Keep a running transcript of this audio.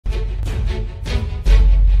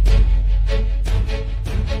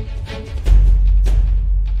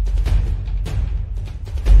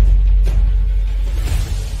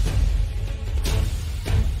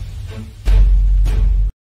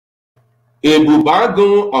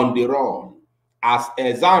Ebubeagu on the run as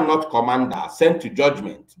Ezza not commander sent to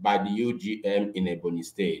judgment by the UGM in Ebonyi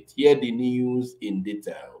State. Hear the news in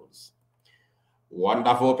details.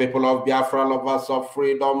 Wonderful people of Biafra, lovers of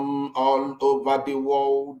freedom all over the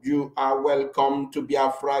world, you are welcome to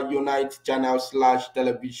Biafra Unite channel /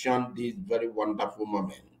 television this very wonderful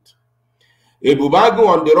moment. Ebubeagu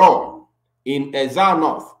on the run in Ezza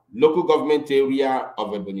North, local government area of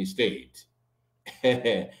Ebonyi State.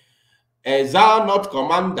 Ezza not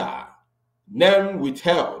commander, name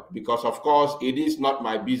withheld, because of course it is not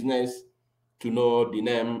my business to know the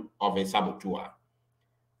name of a saboteur,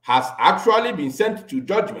 has actually been sent to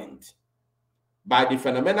judgment by the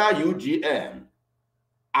phenomenal UGM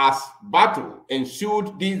as battle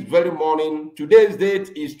ensued this very morning. Today's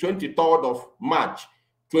date is 23rd of March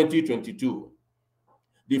 2022.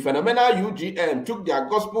 The phenomenal UGM took their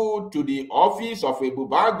gospel to the office of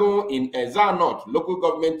Ebubeagu in Ezza North, local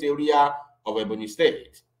government area of Ebonyi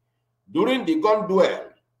State. During the gun duel,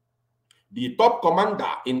 the top commander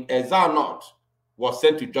in Ezza North was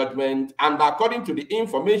sent to judgment, and according to the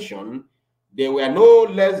information, there were no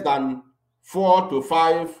less than 4 to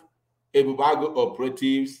 5 Ebubeagu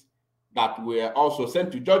operatives that were also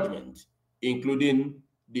sent to judgment, including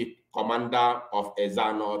the commander of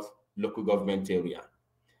Ezza North local government area.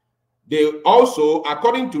 They also,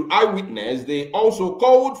 according to eyewitness, they also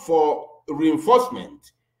called for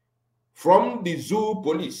reinforcement from the zoo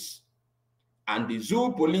police. And the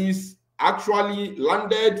zoo police actually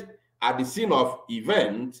landed at the scene of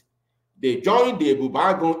event. They joined the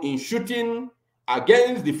Ebubeagu in shooting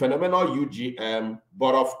against the phenomenal UGM.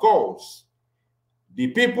 But of course, the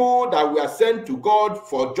people that were sent to God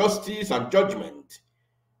for justice and judgment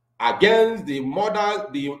against the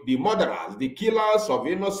murderers, the killers of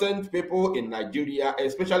innocent people in Nigeria,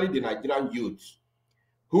 especially the Nigerian youths,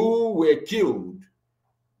 who were killed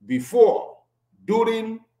before,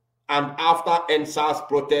 during, and after NSAS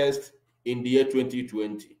protest in the year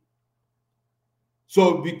 2020.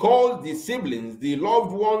 So because the siblings, the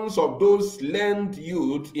loved ones of those slain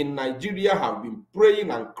youth in Nigeria have been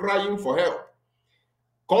praying and crying for help,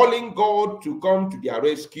 calling God to come to their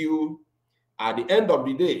rescue, at the end of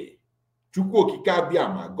the day,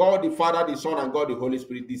 God the Father, the Son, and God the Holy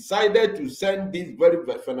Spirit decided to send this very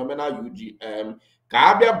phenomenal UGM,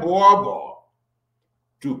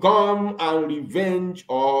 to come and revenge,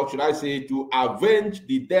 or should I say, to avenge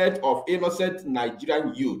the death of innocent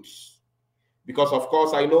Nigerian youths. Because, of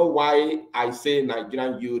course, I know why I say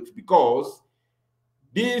Nigerian youth, because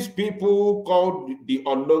these people called the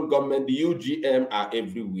unknown government, the UGM, are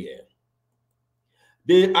everywhere.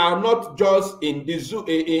 They are not just in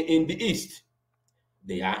the east.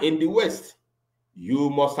 They are in the west. You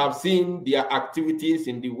must have seen their activities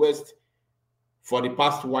in the west for the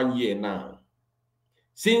past 1 year now.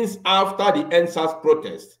 Since after the NSAS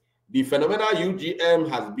protest, the phenomenal UGM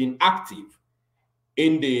has been active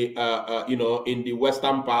in the in the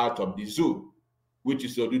western part of the zoo, which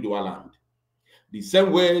is Oduduwa land. The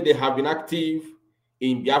same way they have been active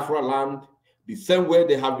in Biafra land, the same way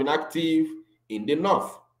they have been active in the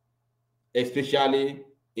north, especially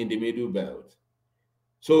in the middle belt.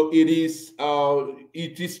 So it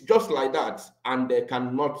is just like that, and they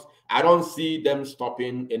cannot. I don't see them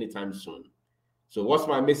stopping anytime soon. So what's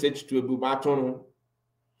my message to Ebubeagu?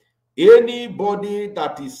 Anybody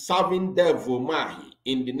that is serving devil mahi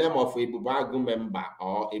in the name of Ebubeagu member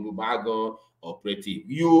or Ebubeagu operative,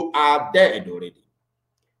 you are dead already.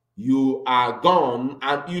 You are gone.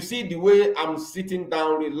 And you see the way I'm sitting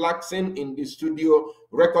down, relaxing in the studio,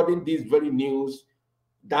 recording this very news.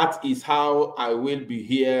 That is how I will be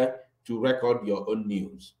here to record your own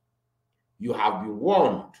news. You have been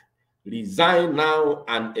warned. Resign now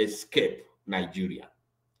and escape Nigeria.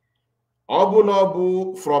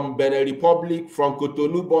 Obunobu from Benin Republic, from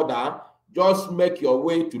Cotonou border, just make your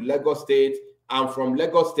way to Lagos State, and from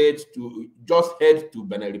Lagos State to just head to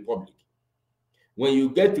Benin Republic. When you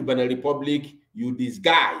get to Benin Republic, you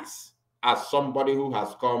disguise as somebody who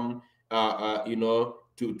has come,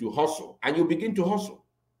 to hustle, and you begin to hustle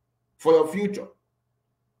for your future.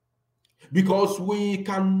 Because we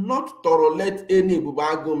cannot tolerate any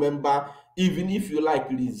Ebubeagu member, even if you like,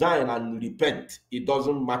 resign and repent. It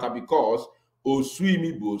doesn't matter, because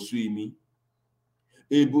Oswimi bo Oswimi.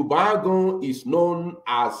 Ebubeagu is known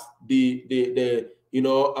as the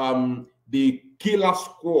killer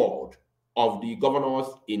squad of the governors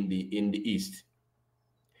in the east,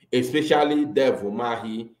 especially Devil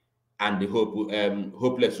Mahi and the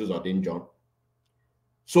hopeless Uzodinjon.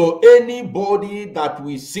 So anybody that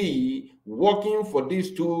we see working for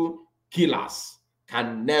these two killers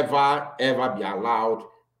can never ever be allowed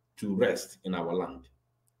to rest in our land.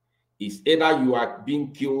 It's either you are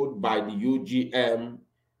being killed by the UGM.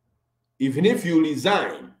 Even if you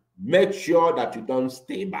resign, make sure that you don't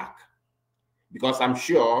stay back. Because I'm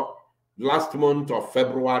sure last month of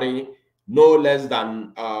February, no less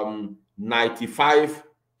than 95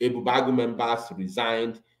 Ebubeagu members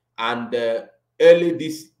resigned. And early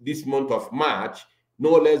this month of March,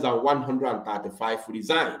 no less than 135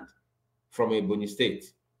 resigned from Ebonyi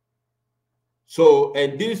State. So,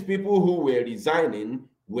 and these people who were resigning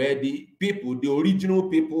were the people, the original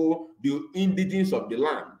people, the indigenous of the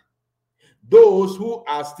land. Those who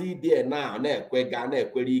are still there now, are the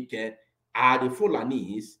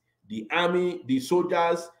Fulanis, the army, the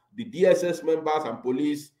soldiers, the DSS members and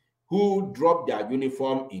police who drop their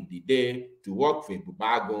uniform in the day to work for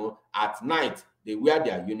Ebubeagu. At night, they wear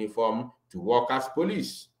their uniform to work as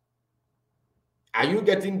police. Are you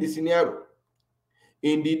getting the scenario?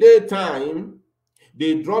 In the daytime,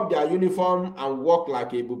 they drop their uniform and work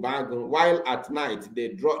like Ebubeagu, while at night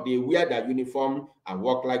they wear their uniform and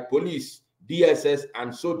work like police, DSS,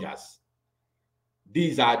 and soldiers.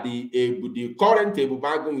 These are the current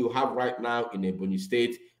Ebubeagu you have right now in Ebonyi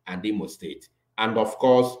State and Imo State. And of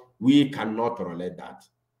course, we cannot tolerate that.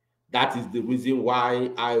 That is the reason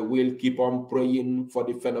why I will keep on praying for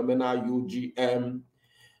the phenomenal UGM.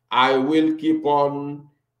 I will keep on,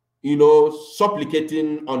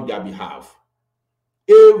 supplicating on their behalf.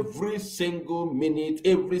 Every single minute,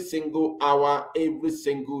 every single hour, every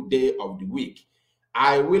single day of the week,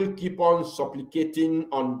 I will keep on supplicating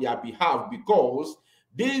on their behalf, because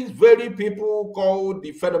these very people called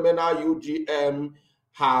the phenomenal UGM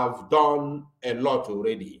have done a lot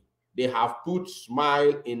already. They have put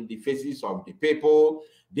smile in the faces of the people.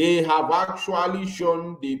 They have actually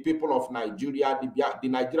shown the people of Nigeria, the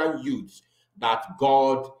Nigerian youths, that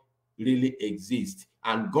God really exists,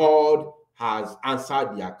 and God has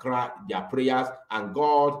answered their prayers, and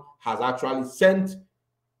God has actually sent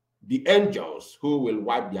the angels who will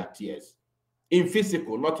wipe their tears in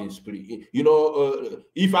physical, not in spirit.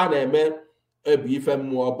 If I am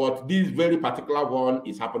more, but this very particular one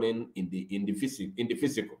is happening in the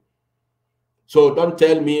physical. So don't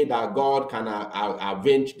tell me that God can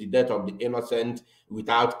avenge the death of the innocent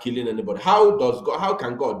without killing anybody. How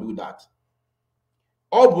can God do that?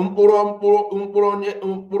 Ọ bụ mkpụrụ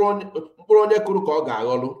onye kụrụ ka ọ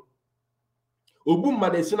ga-aghọlụ. Ogbu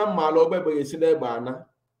mmadụ esi na mma ala, ọgba egbe esi n'egbe ana.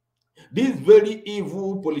 These very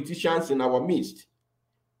evil politicians in our midst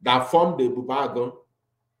that formed the Ebubeagu,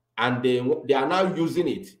 and they are now using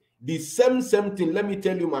it. The same thing, let me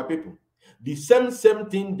tell you, my people, the same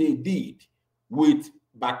thing they did with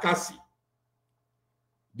Bakassi.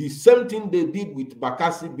 The same thing they did with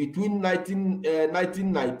Bakassi between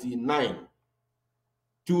 1999,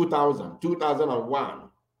 2000, 2001.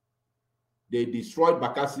 They destroyed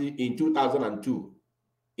Bakassi in 2002.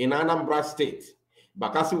 In Anambra State,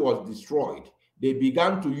 Bakassi was destroyed. They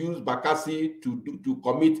began to use Bakassi to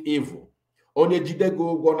commit evil. Onye jide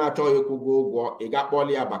go ụgwọ na-achọ ịkwụgo ụgwọ, ị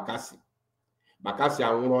ga-akpọli ya Bakassi. Bakassi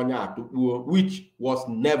anwụrụ onye atụkpuo, which was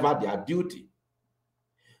never their duty.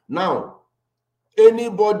 Now,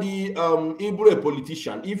 anybody, if you're a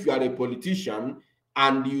politician, if you are a politician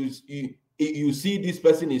and you see this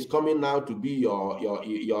person is coming now to be your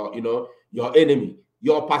enemy,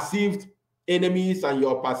 your perceived enemies and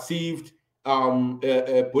your perceived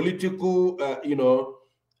political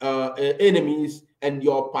enemies and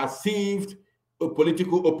your perceived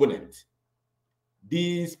political opponent.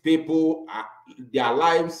 These people, their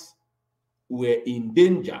lives were in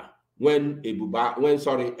danger when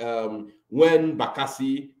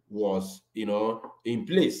Bakassi was in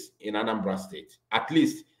place in Anambra State. At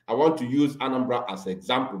least I want to use Anambra as an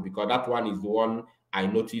example, because that one is the one I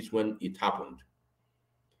noticed when it happened.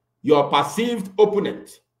 Your perceived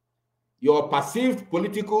opponent, your perceived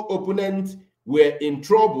political opponent were in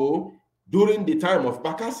trouble during the time of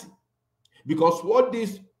Bakassi. Because what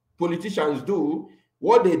these politicians do,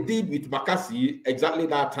 what they did with Bakassi exactly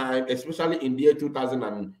that time, especially in the year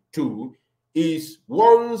 2002, is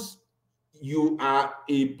once you are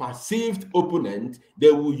a perceived opponent, they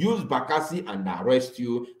will use Bakassi and arrest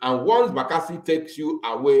you. And once Bakassi takes you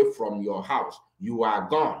away from your house, you are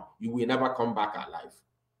gone. You will never come back alive.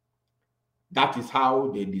 That is how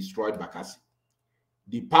they destroyed Bakassi.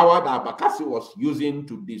 The power that Bakassi was using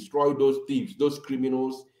to destroy those thieves, those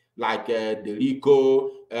criminals like Delico,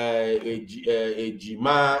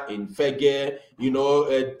 Ejima, Infege,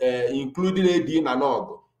 including Edin and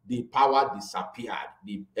Og, the power disappeared.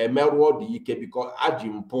 The Emerwo Dike, because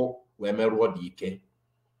Ajimpo were Emerwo Dike.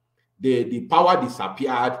 The power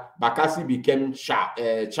disappeared. Bakassi became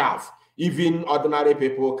chaff. Even ordinary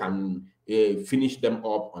people can finish them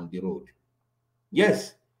up on the road.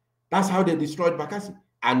 Yes, That's how they destroyed Bakassi.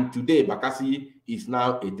 And today, Bakassi is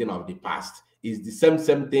now a thing of the past. It's the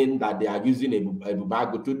same thing that they are using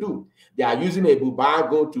Ebubeagu to do. They are using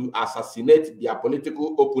Ebubeagu to assassinate their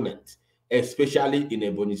political opponent, especially in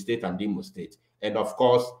Ebonyi State and Imo State. And of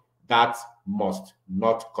course, that must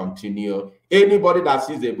not continue. Anybody that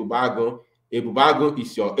sees Ebubeagu, Ebubeagu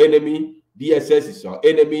is your enemy. DSS is your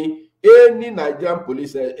enemy. Any Nigerian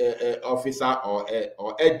police officer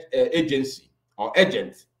or agency or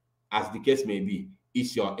agent, as the case may be,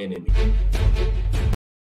 is your enemy.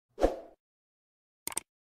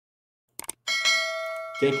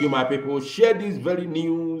 Thank you, my people. Share this very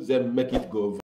news and make it go.